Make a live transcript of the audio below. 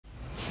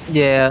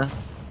Yeah.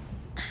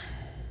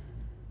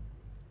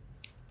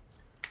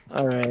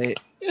 All right.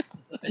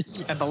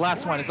 And the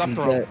last one is up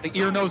throw. The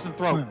ear, nose, and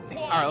throat.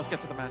 All right, let's get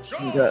to the match.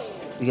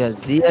 We got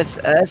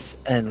ZSS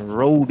and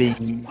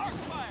Roby.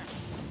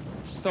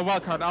 So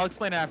wildcard, I'll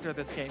explain after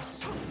this game.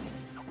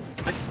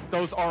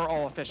 Those are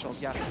all official,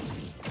 yes.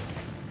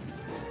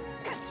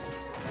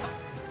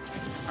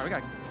 All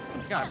right,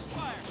 we got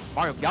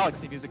Mario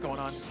Galaxy music going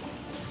on.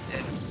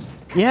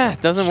 Yeah,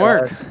 it doesn't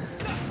work.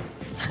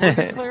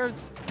 These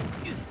players.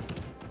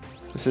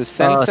 This is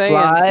Sensei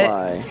and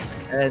Sly.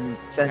 And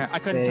Sensei. Yeah, I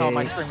couldn't tell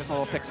my screen was a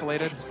little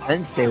pixelated.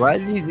 Sensei, why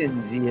is he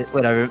using Z?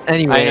 Whatever.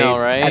 Anyway. I know,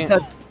 right?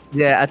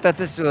 I thought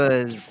this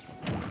was.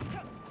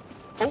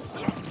 Oh.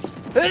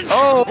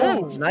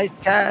 Oh, nice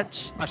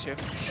catch. Not you.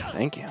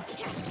 Thank you.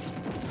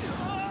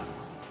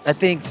 I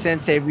think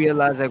Sensei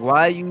realized, like,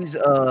 why use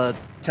a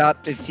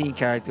top 15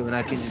 character when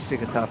I can just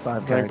pick a top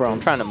 5 character? Like, bro, I'm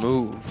trying to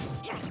move.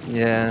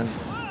 Yeah.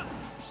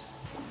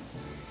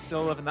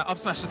 Still living that up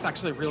smash is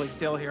actually really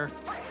stale here.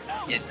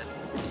 Yeah.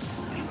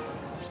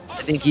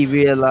 I think he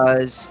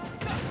realized.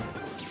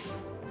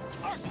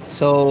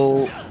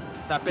 So,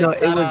 that bit, no,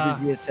 it was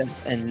the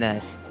ZSS and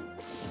Ness.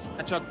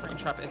 That jug frame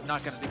trap is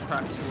not going to do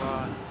crap to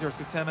Zero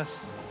Suit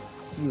Samus.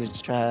 He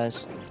was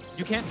trash.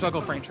 You can't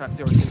juggle frame trap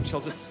Zero Suit. She'll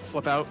just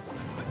flip out.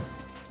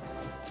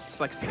 It's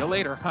like, see you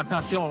later. I'm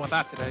not dealing with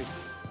that today.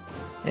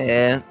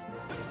 Yeah.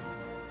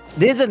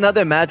 There's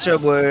another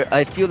matchup where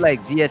I feel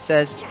like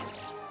ZSS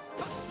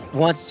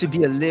wants to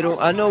be a little.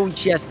 I know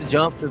she has to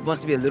jump, but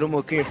wants to be a little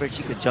more careful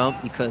she could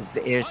jump because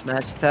the air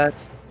smash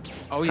attacks.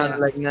 Oh yeah. Kind of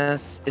like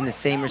Ness in the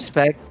same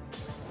respect.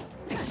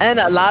 And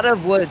a lot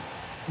of what.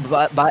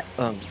 I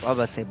was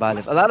about to say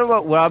Byleth. A lot of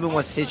what Robin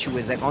wants to hit you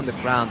is like on the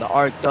ground, the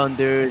Arc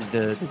Thunders,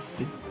 the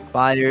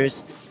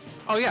fires.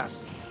 Oh yeah,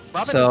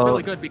 Robin is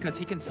really good because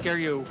he can scare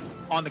you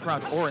on the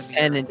ground or in the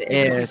air. And in the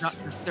air. He's not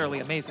necessarily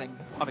amazing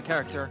of a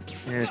character.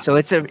 Yeah, so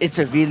it's a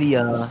really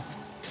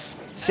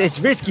it's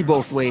risky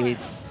both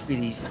ways.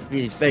 Really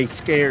very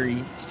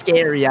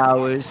scary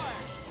hours.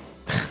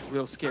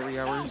 Real scary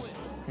hours.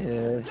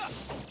 Yeah.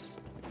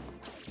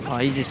 Oh,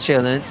 he's just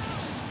chilling.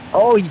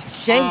 Oh, he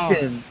shanked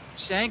him.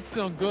 Shanked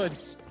him good.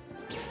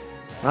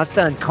 My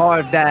son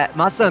carved that.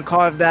 My son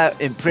carved that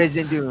in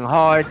prison during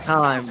hard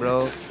time,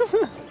 bro.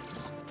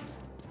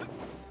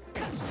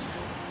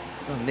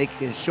 I'm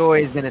making sure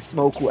he's gonna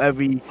smoke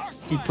whoever he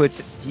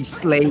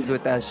slays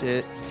with that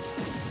shit.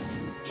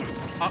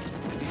 Oh,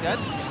 is he dead?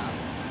 Yes,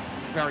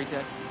 he is. Very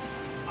dead.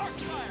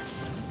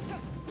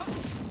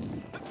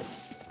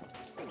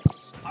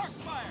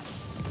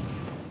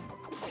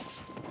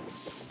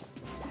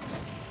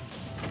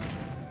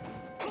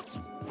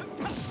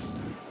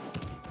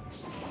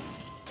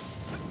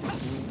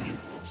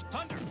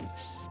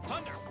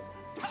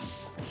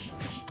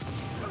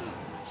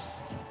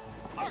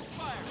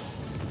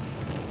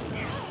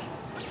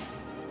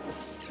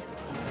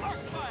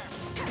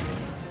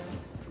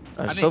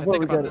 So far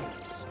we got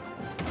it.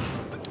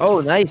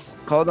 Oh, nice.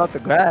 Called out the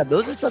grab.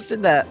 Those are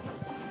something that,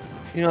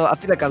 you know, I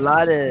feel like a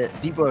lot of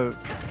people are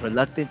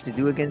reluctant to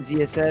do against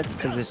ZSS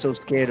because they're so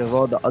scared of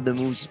all the other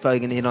moves she's probably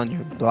going to hit on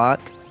your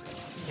block.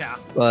 Yeah.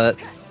 But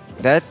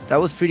that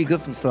was pretty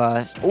good from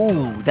Sly.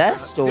 Ooh, that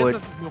sword.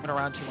 ZSS is moving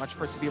around too much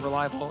for it to be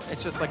reliable.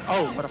 It's just like,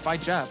 oh, what if I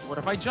jab? What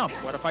if I jump?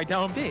 What if I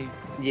down B?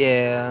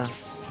 Yeah.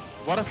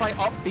 What if I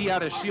up B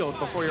out of shield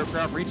before your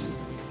grab reaches me?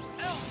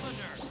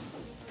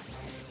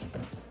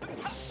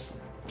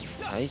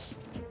 Nice.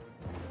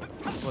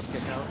 Flip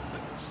kick out.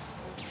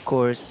 Of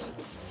course.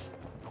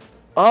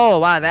 Oh,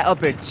 wow, that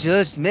upper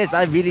just missed.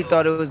 I really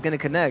thought it was going to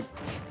connect.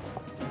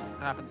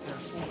 What happens here?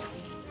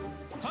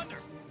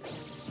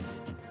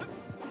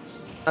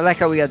 I like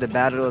how we got the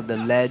battle of the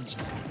ledge.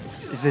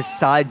 This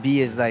side B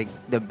is like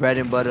the bread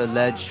and butter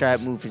ledge trap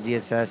move for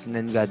ZSS, and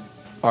then you got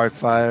arc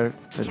fire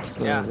for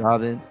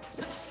Robin.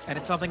 And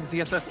it's something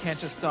ZSS can't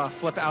just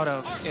flip out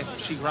of if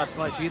she grabs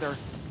ledge either.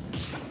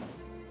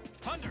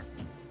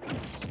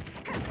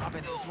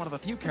 Robin is one of the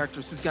few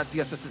characters who's got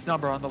ZSS's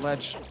number on the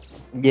ledge.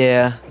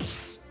 Yeah.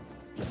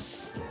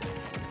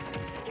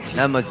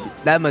 Jesus.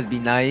 That must be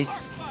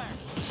nice.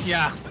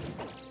 Yeah.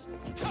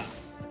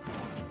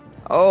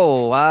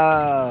 Oh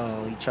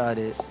wow, he tried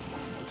it.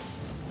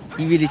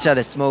 He really tried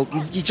to smoke.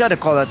 He tried to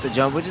call out the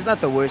jump, which is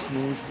not the worst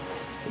move.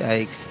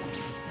 Yikes.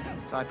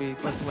 Side B,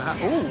 let's see what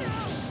happens.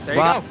 Ooh, there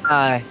you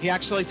go. He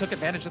actually took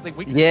advantage of the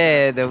weakness.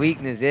 Yeah, the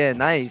weakness. Yeah,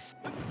 nice.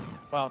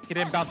 Well, he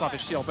didn't bounce off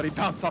his shield, but he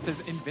bounced off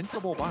his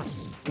invincible bar.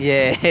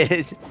 Yeah.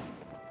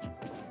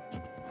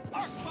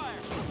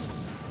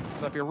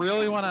 So if you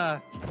really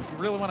wanna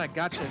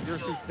gotcha Zero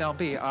Suits down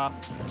B,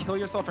 kill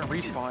yourself and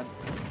respawn.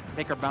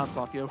 Make her bounce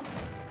off you.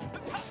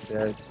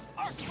 Yeah.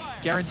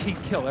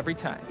 Guaranteed kill every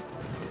time.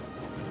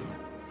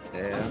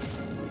 Yeah.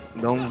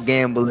 Don't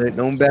gamble it.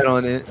 Don't bet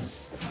on it.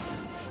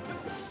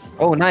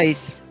 Oh,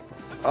 nice.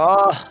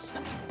 Oh.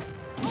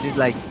 Did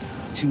like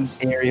 2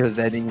 aerials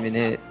that didn't even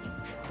hit.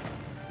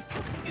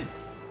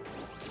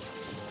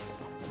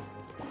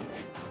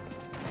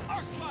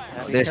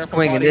 They're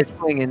swinging. They're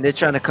swinging. They're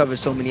trying to cover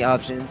so many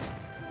options.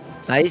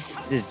 Nice.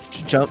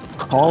 Just jump,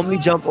 calmly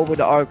jump over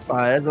the arc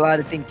fire. There's a lot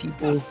of things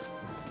people.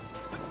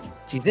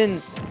 She's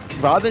in.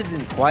 Robin's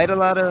in quite a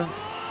lot of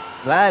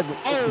lag.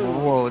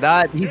 Oh!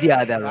 Whoa, he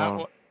DI'd that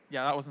wrong.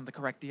 Yeah, that wasn't the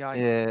correct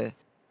DI.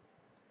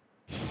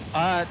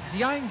 Yeah.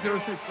 DIing Zero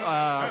Suit's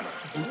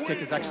boost kick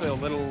is actually a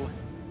little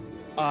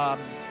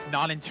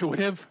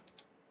non-intuitive.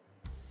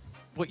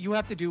 What you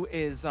have to do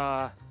is,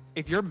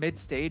 if you're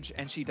mid-stage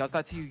and she does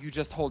that to you, you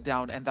just hold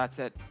down and that's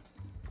it.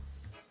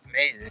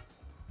 Amazing.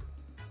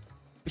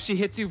 If she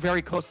hits you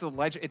very close to the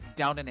ledge, it's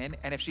down and in.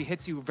 And if she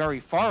hits you very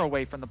far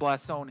away from the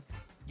blast zone,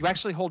 you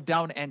actually hold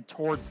down and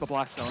towards the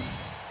blast zone.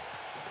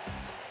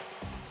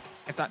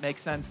 If that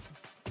makes sense.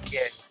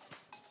 Yeah.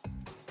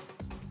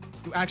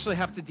 You actually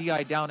have to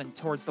DI down and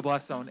towards the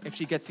blast zone if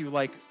she gets you,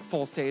 like,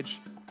 full stage.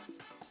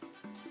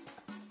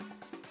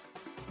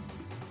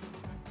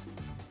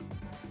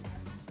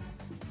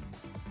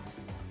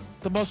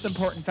 The most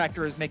important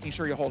factor is making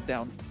sure you hold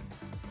down.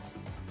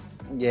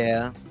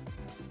 Yeah.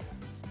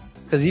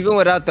 Because even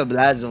without the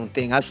blast zone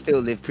thing, I still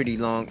live pretty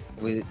long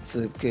with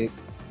flip kick.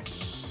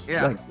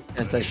 Yeah. Like,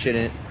 since I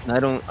shouldn't. I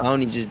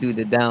only just do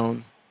the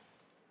down.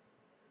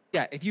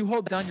 Yeah, if you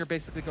hold down, you're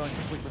basically going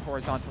completely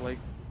horizontally.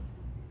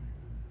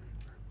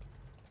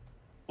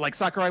 Like,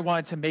 Sakurai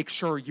wanted to make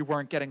sure you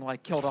weren't getting,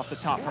 like, killed off the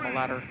top from a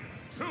ladder.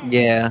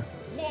 Yeah.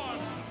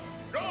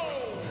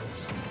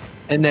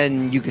 And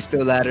then you can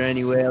still ladder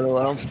anyway,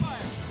 lol.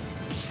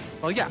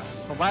 Well, yeah,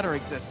 the ladder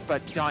exists,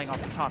 but dying off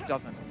the top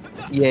doesn't.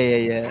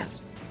 Yeah.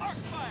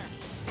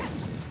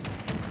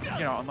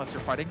 You know, unless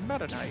you're fighting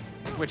Meta Knight,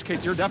 in which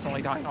case you're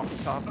definitely dying off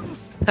the top.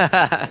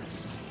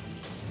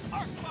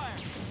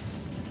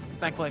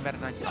 Thankfully, Meta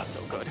Knight's not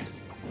so good.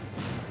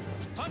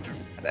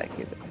 I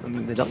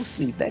mean, but don't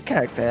sleep. That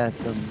character has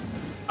some.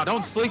 I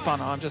don't sleep on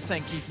him. I'm just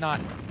saying he's not.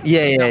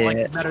 Yeah, he's yeah, not, like,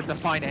 yeah. meta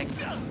defining.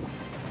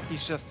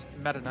 He's just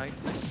Meta Knight.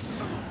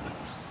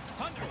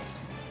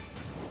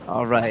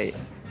 All right.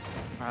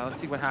 All right, let's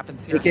see what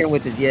happens here. Again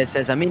with the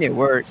ZSS. I mean, it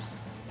worked.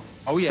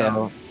 Oh yeah.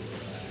 So,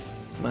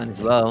 might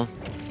as well.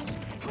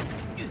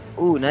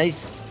 Ooh,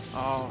 nice.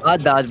 Oh.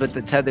 Spot dodge, but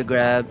the tether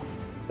grab,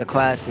 the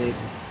classic.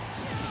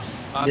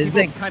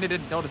 People kind of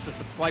didn't notice this,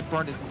 but Slipe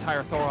burned his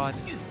entire Thoron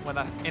when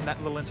in that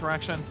little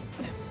interaction.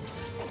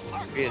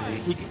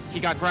 Really? He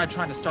got grabbed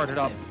trying to start it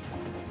up,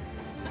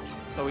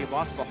 so he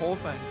lost the whole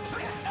thing.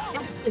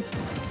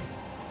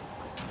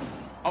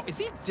 Oh, is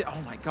he?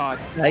 Oh my God.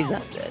 No, he's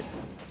not dead.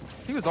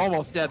 He was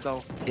almost dead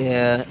though.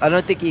 Yeah, I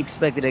don't think he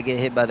expected to get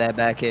hit by that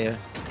back air.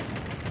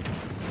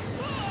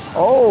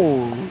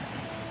 Oh,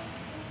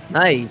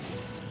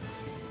 nice.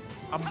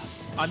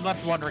 I'm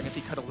left wondering if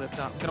he could have lived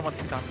up. I'm gonna want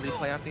to see that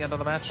replay at the end of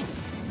the match.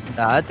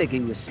 Nah, I think he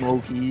was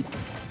smoky.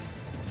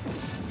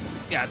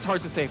 Yeah, it's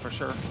hard to say for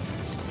sure.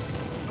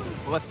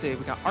 Well, let's see.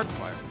 We got Arc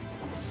Fire.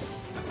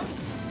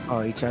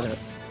 Oh, he tried to.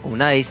 Oh,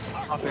 nice.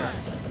 Up air.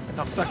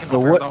 No, second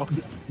up air though.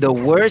 The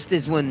worst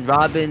is when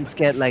Robins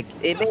get like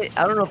I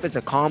don't know if it's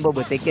a combo,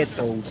 but they get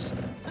those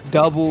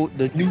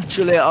the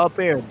neutral air up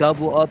air,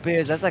 double up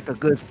airs. That's like a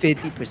good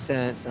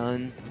 50%,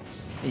 son.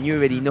 And you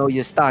already know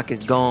your stock is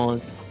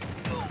gone.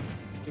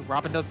 Dude,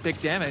 Robin does big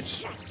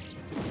damage.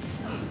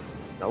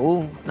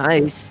 Oh,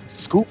 nice.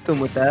 Scooped him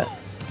with that.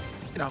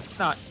 You know,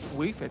 not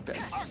Wii Fit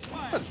big,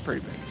 but it's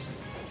pretty big.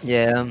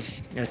 Yeah,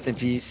 rest in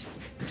peace.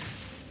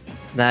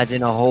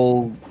 Imagine a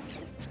whole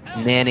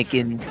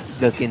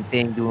mannequin-looking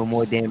thing doing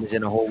more damage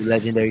than a whole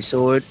legendary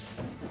sword.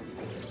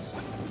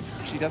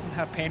 She doesn't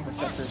have pain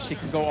receptors. She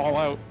can go all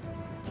out.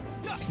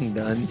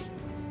 Done.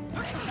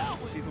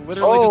 She's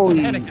literally just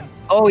a mannequin.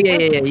 Oh, yeah.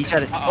 He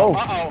tried to...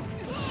 Uh-oh.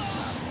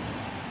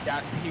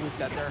 Yeah, he was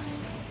dead there.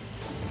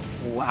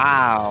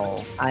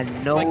 Wow. I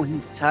know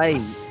he's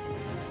tight.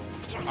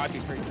 I'd be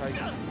pretty tight.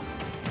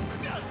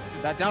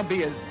 That down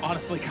B is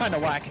honestly kind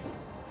of whack.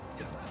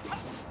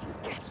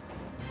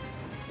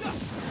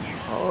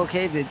 Oh,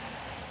 okay,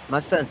 my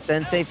son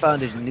Sensei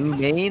found his new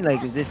main.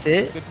 Like, is this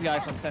it? Good guy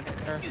from Sensei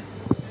there.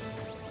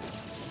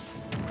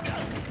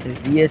 Is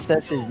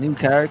DSS his new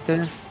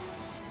character?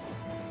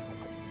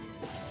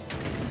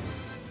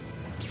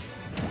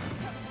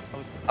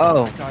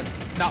 Oh my God.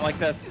 Not like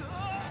this.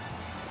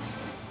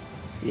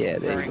 Yeah,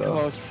 there Very you go.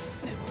 Close.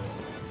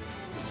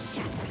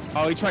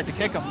 Oh, he tried to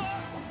kick him.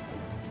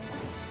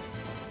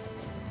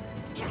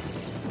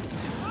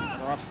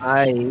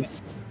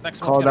 Nice.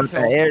 Next Called out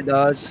the air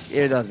dodge.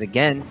 Air dodge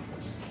again.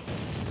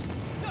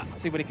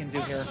 Let's see what he can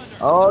do here.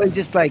 Oh, he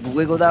just like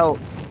wiggled out.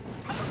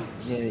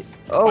 Yeah.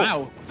 Oh.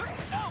 Wow.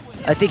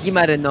 I think he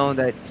might have known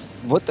that.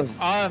 What the?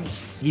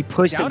 He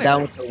pushed him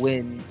down with the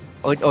wind.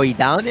 Oh, he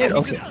down aired?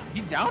 Okay.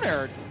 He down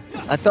aired.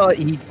 I thought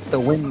the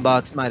wind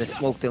box might have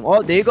smoked him.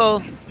 Oh, there you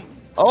go.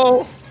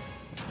 Oh.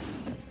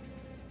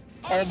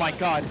 Oh my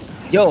God.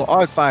 Yo,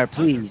 arc fire,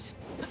 please.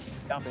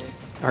 Down B.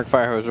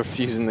 Arcfire was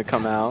refusing to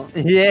come out.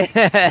 Yeah.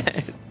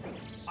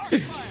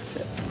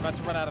 About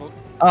to run out of.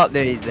 Oh,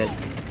 there he's dead.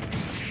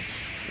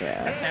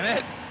 Yeah. Damn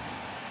it.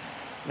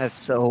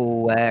 That's so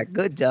whack.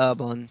 Good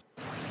job on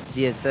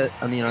ZSS.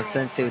 I mean, on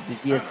Sensei with the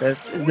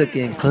ZSS. It's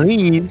looking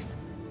clean.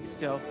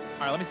 Still. All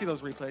right, let me see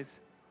those replays.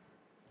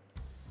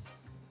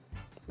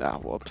 Ah,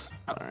 whoops.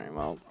 All right,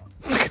 well.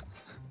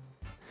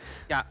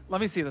 Yeah, let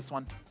me see this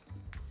one.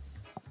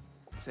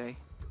 Let's see.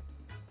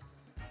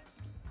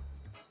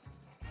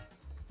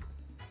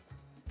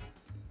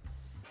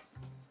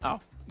 Oh.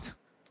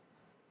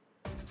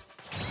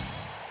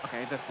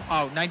 Okay, this.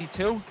 Oh,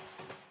 92?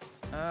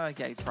 Yeah,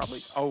 he's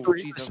probably. Oh,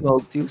 Jesus.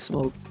 Smoked, you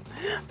smoked.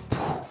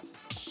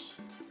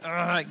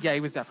 Yeah, he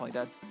was definitely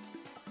dead.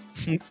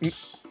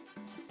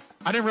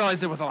 I didn't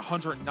realize it was at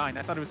 109.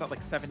 I thought it was at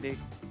like 70.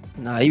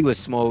 Nah, he was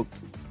smoked.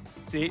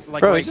 See,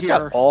 like Bro, right he just here.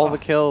 got all the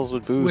kills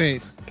with boost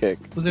Wait. kick.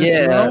 Was it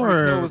Yeah. 2-0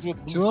 or It was with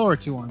 2-0 or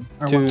 2-1?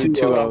 Or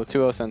 2-0, 1-2?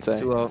 2-0 Sensei.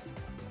 2-0.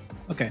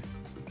 Okay.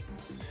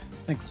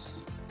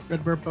 Thanks.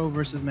 Red Burpo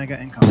versus Mega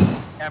Income.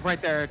 Yeah,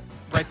 right there.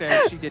 Right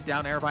there. She did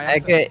down air by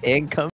accident. Mega income.